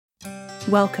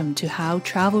Welcome to How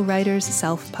Travel Writers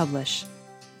Self-Publish.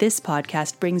 This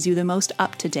podcast brings you the most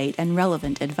up-to-date and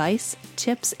relevant advice,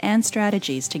 tips, and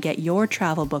strategies to get your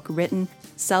travel book written,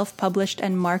 self-published,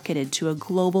 and marketed to a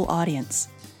global audience.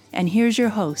 And here's your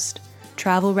host,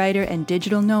 travel writer and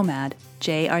digital nomad,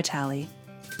 Jay Artali.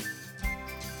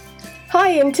 Hi,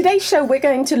 in today's show we're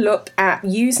going to look at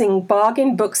using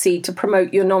Bargain Booksy to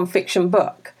promote your nonfiction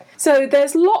book. So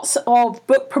there's lots of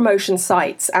book promotion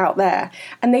sites out there,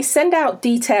 and they send out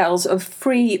details of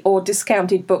free or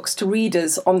discounted books to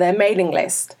readers on their mailing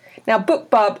list. Now,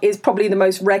 BookBub is probably the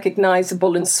most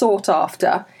recognizable and sought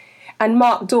after, and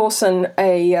Mark Dawson,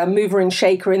 a mover and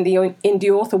shaker in the indie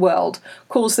author world,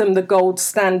 calls them the gold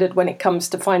standard when it comes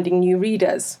to finding new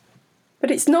readers.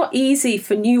 But it's not easy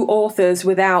for new authors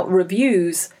without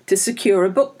reviews to secure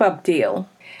a BookBub deal,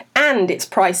 and it's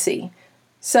pricey.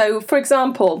 So, for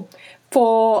example,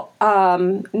 for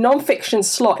nonfiction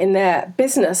slot in their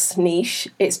business niche,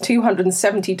 it's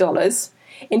 $270.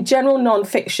 In general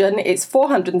nonfiction, it's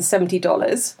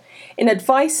 $470. In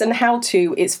advice and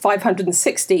how-to, it's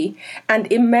 $560. And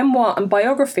in memoir and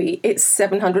biography, it's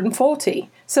 $740.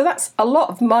 So that's a lot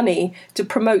of money to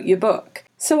promote your book.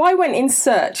 So I went in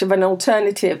search of an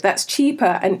alternative that's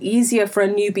cheaper and easier for a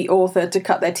newbie author to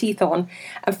cut their teeth on,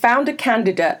 and found a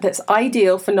candidate that's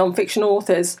ideal for nonfiction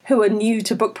authors who are new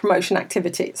to book promotion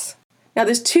activities. Now,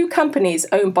 there's two companies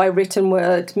owned by Written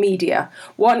Word Media.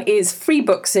 One is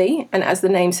FreeBooksy, and as the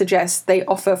name suggests, they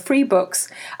offer free books,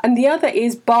 and the other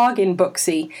is Bargain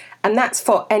Booksy, and that's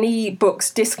for any books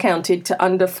discounted to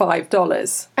under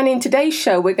 $5. And in today's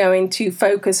show, we're going to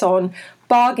focus on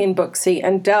Bargain Booksy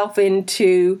and delve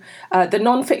into the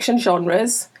nonfiction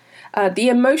genres, the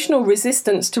emotional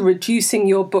resistance to reducing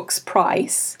your book's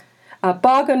price,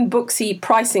 Bargain Booksy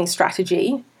pricing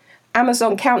strategy,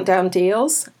 Amazon countdown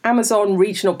deals, Amazon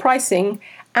regional pricing,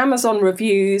 Amazon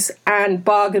reviews, and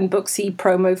Bargain Booksy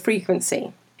promo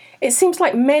frequency. It seems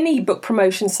like many book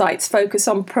promotion sites focus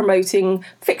on promoting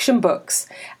fiction books,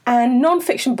 and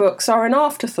nonfiction books are an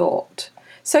afterthought.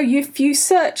 So if you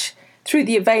search through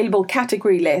the available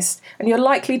category list, and you're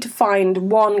likely to find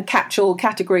one catch-all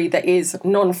category that is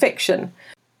non-fiction.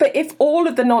 But if all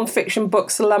of the non-fiction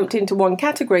books are lumped into one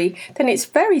category, then it's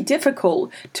very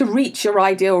difficult to reach your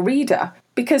ideal reader,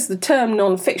 because the term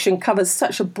non-fiction covers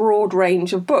such a broad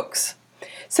range of books.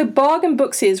 So Bargain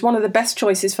Booksy is one of the best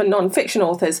choices for non-fiction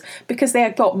authors because they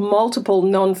have got multiple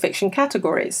non-fiction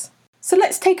categories. So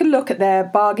let's take a look at their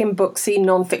Bargain Booksy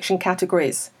non-fiction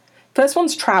categories. First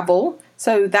one's travel.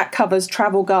 So that covers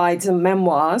travel guides and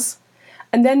memoirs.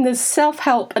 And then there's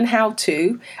self-help and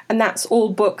how-to, and that's all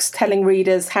books telling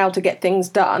readers how to get things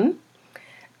done.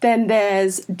 Then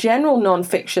there's general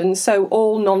non-fiction, so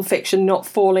all non-fiction not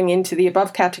falling into the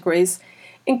above categories,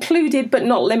 included but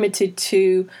not limited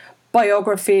to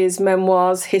biographies,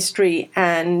 memoirs, history,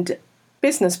 and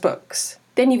business books.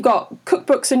 Then you've got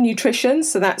cookbooks and nutrition,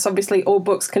 so that's obviously all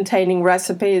books containing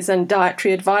recipes and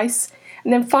dietary advice.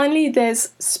 And then finally,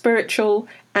 there's spiritual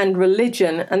and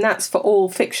religion, and that's for all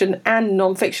fiction and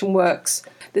non-fiction works.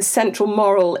 The central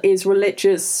moral is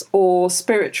religious or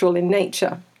spiritual in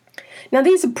nature. Now,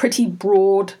 these are pretty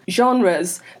broad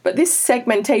genres, but this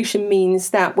segmentation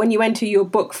means that when you enter your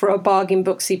book for a Bargain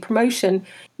Booksy promotion,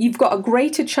 you've got a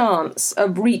greater chance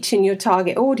of reaching your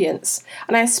target audience.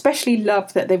 And I especially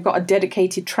love that they've got a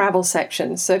dedicated travel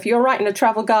section. So if you're writing a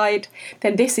travel guide,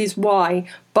 then this is why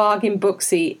Bargain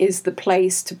Booksy is the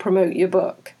place to promote your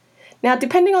book. Now,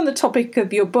 depending on the topic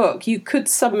of your book, you could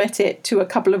submit it to a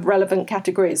couple of relevant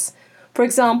categories. For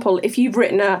example, if you've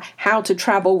written a how to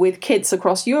travel with kids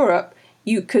across Europe,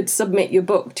 you could submit your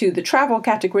book to the travel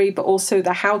category, but also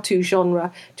the how-to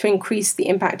genre to increase the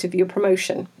impact of your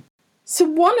promotion. So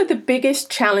one of the biggest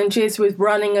challenges with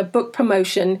running a book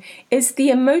promotion is the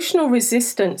emotional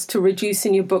resistance to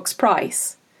reducing your book's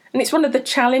price. And it's one of the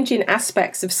challenging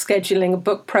aspects of scheduling a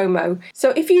book promo. So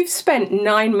if you've spent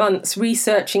 9 months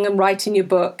researching and writing your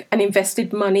book and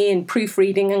invested money in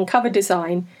proofreading and cover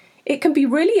design, it can be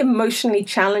really emotionally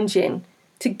challenging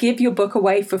to give your book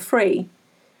away for free.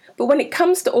 But when it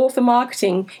comes to author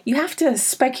marketing, you have to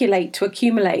speculate to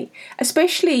accumulate,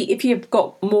 especially if you've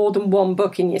got more than one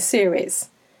book in your series.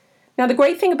 Now, the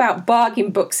great thing about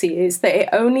Bargain Booksy is that it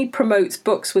only promotes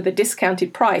books with a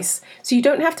discounted price, so you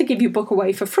don't have to give your book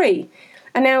away for free.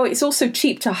 And now it's also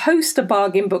cheap to host a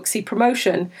Bargain Booksy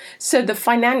promotion, so the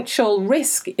financial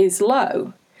risk is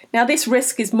low. Now, this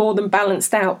risk is more than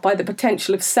balanced out by the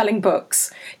potential of selling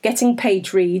books, getting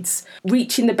page reads,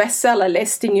 reaching the bestseller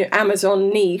list in your Amazon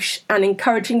niche, and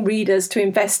encouraging readers to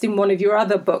invest in one of your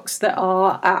other books that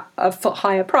are at a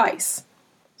higher price.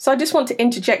 So I just want to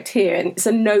interject here, and it's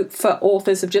a note for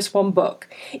authors of just one book.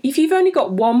 If you've only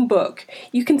got one book,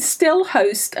 you can still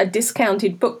host a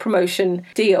discounted book promotion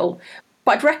deal,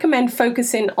 but I'd recommend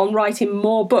focusing on writing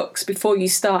more books before you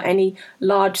start any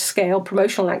large-scale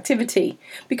promotional activity,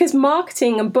 because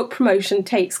marketing and book promotion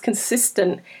takes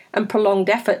consistent and prolonged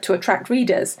effort to attract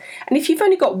readers. And if you've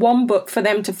only got one book for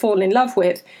them to fall in love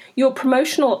with, your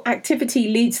promotional activity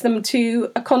leads them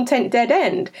to a content dead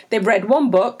end. They've read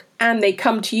one book and they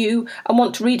come to you and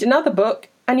want to read another book,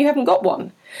 and you haven't got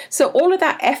one. So all of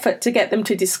that effort to get them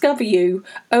to discover you,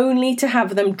 only to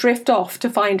have them drift off to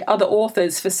find other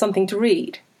authors for something to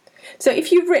read. So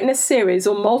if you've written a series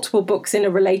or multiple books in a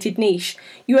related niche,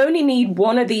 you only need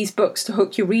one of these books to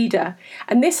hook your reader,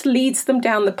 and this leads them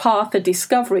down the path of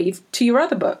discovery to your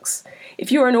other books.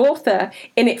 If you're an author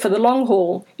in it for the long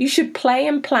haul, you should play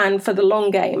and plan for the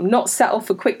long game, not settle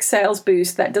for quick sales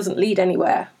boost that doesn't lead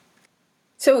anywhere.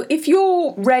 So if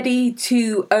you're ready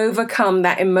to overcome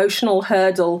that emotional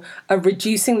hurdle of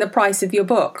reducing the price of your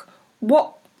book,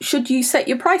 what should you set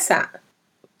your price at?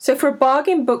 So for a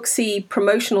Bargain Booksy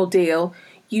promotional deal,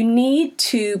 you need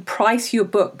to price your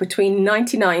book between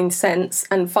 99 cents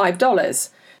and $5.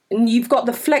 And you've got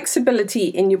the flexibility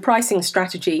in your pricing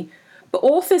strategy, but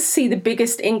authors see the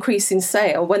biggest increase in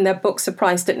sale when their books are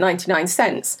priced at 99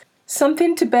 cents.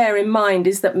 Something to bear in mind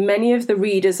is that many of the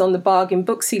readers on the Bargain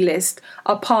Booksy list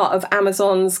are part of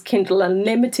Amazon's Kindle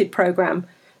Unlimited program,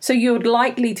 so you're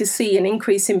likely to see an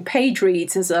increase in page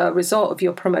reads as a result of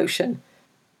your promotion.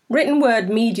 Written Word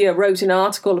Media wrote an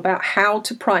article about how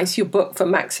to price your book for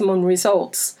maximum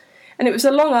results. And it was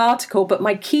a long article, but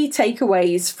my key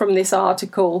takeaways from this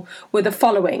article were the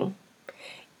following.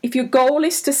 If your goal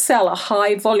is to sell a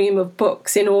high volume of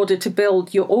books in order to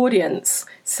build your audience,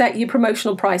 set your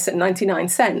promotional price at 99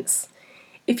 cents.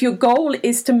 If your goal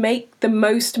is to make the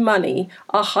most money,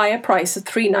 a higher price of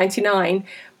 $3.99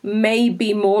 may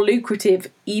be more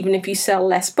lucrative even if you sell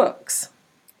less books.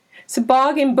 So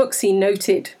Bargain Booksy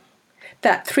noted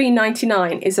that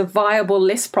 $3.99 is a viable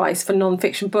list price for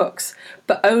non-fiction books,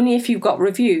 but only if you've got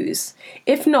reviews.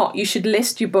 If not, you should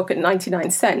list your book at 99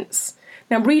 cents.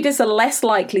 Now, readers are less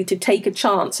likely to take a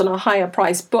chance on a higher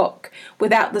priced book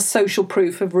without the social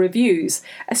proof of reviews,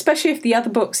 especially if the other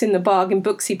books in the Bargain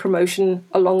Booksy promotion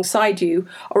alongside you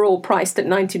are all priced at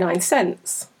 99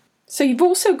 cents. So you've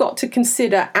also got to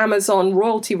consider Amazon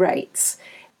royalty rates.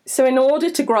 So in order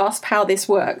to grasp how this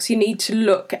works, you need to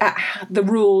look at the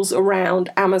rules around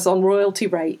Amazon royalty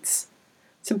rates.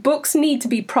 So books need to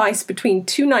be priced between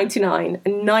 $2.99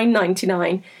 and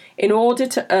 $9.99 in order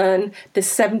to earn the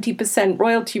 70%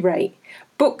 royalty rate.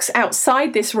 Books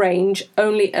outside this range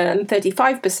only earn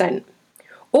 35%.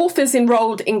 Authors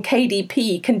enrolled in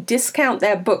KDP can discount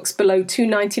their books below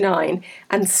 $2.99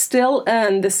 and still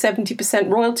earn the 70%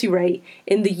 royalty rate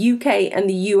in the UK and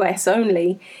the US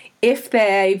only if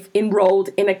they've enrolled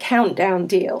in a countdown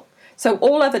deal. So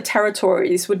all other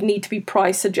territories would need to be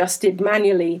price adjusted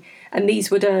manually, and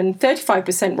these would earn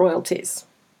 35% royalties.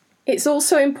 It's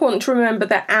also important to remember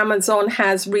that Amazon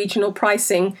has regional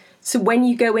pricing, so when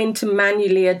you go in to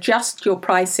manually adjust your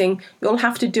pricing, you'll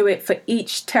have to do it for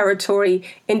each territory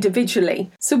individually.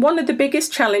 So one of the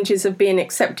biggest challenges of being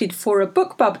accepted for a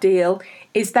BookBub deal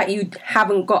is that you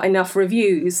haven't got enough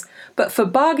reviews. But for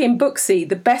Bargain Booksy,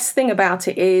 the best thing about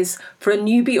it is, for a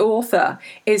newbie author,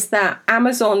 is that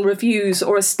Amazon reviews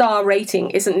or a star rating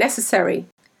isn't necessary.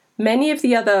 Many of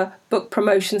the other book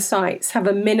promotion sites have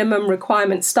a minimum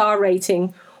requirement star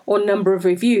rating or number of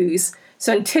reviews,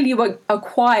 so until you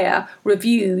acquire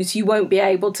reviews, you won't be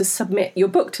able to submit your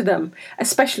book to them,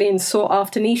 especially in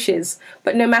sought-after niches.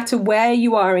 But no matter where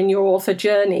you are in your author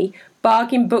journey,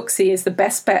 Bargain Booksy is the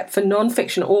best bet for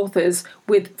non-fiction authors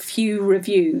with few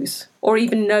reviews, or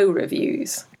even no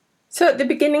reviews. So at the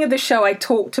beginning of the show, I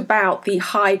talked about the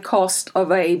high cost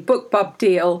of a BookBub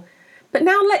deal, but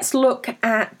now let's look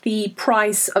at the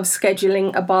price of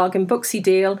scheduling a Bargain Booksy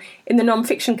deal in the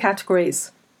non-fiction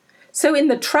categories. So in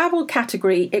the travel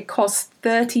category, it costs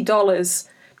 $30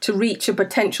 to reach a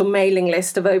potential mailing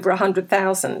list of over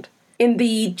 100,000. In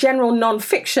the general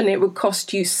non-fiction, it would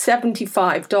cost you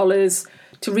 $75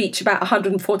 to reach about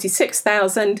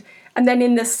 146,000. And then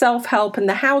in the self-help and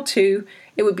the how-to,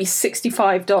 it would be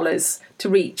 $65 to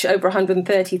reach over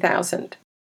 130,000.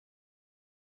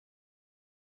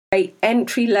 A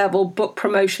entry-level book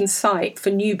promotion site for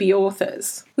newbie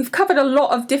authors. We've covered a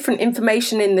lot of different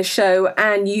information in the show,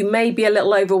 and you may be a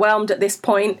little overwhelmed at this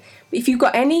point. If you've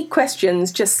got any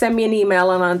questions, just send me an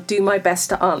email and I'll do my best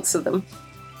to answer them.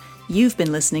 You've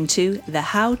been listening to the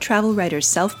How Travel Writers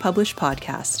Self-Publish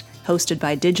podcast, hosted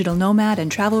by digital nomad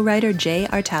and travel writer Jay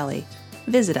Artali.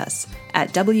 visit us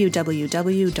at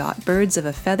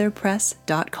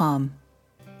www.birdsofaFeatherpress.com.